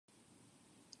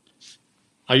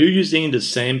Are you using the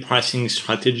same pricing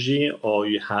strategy, or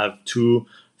you have 2,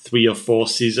 3, or 4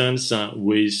 seasons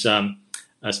with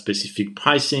a specific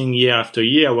pricing year after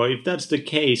year? Well, if that's the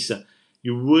case,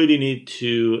 you really need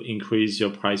to increase your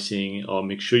pricing or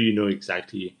make sure you know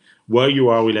exactly where you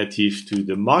are relative to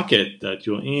the market that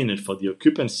you're in and for the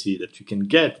occupancy that you can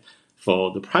get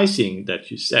for the pricing that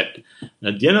you set.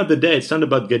 At the end of the day, it's not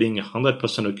about getting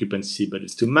 100% occupancy, but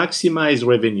it's to maximize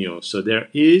revenue. So there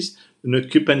is an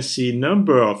occupancy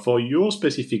number for your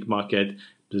specific market. It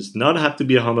does not have to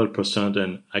be 100%,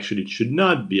 and actually it should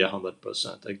not be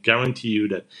 100%. I guarantee you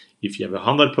that if you have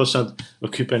 100%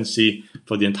 occupancy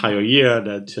for the entire year,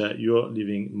 that you're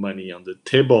leaving money on the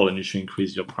table and you should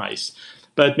increase your price.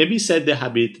 But maybe set the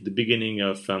habit at the beginning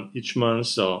of each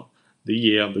month or the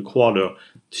year, the quarter,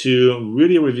 to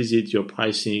really revisit your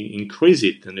pricing, increase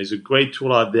it. And there's a great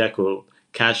tool out there called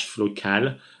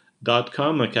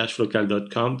cashflowcal.com or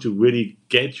cashflowcal.com to really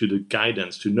get you the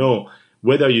guidance to know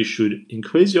whether you should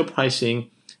increase your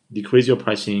pricing, decrease your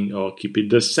pricing, or keep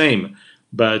it the same.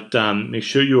 But make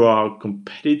sure you are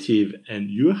competitive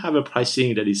and you have a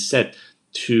pricing that is set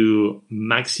to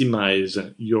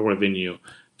maximize your revenue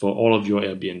for all of your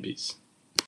Airbnbs.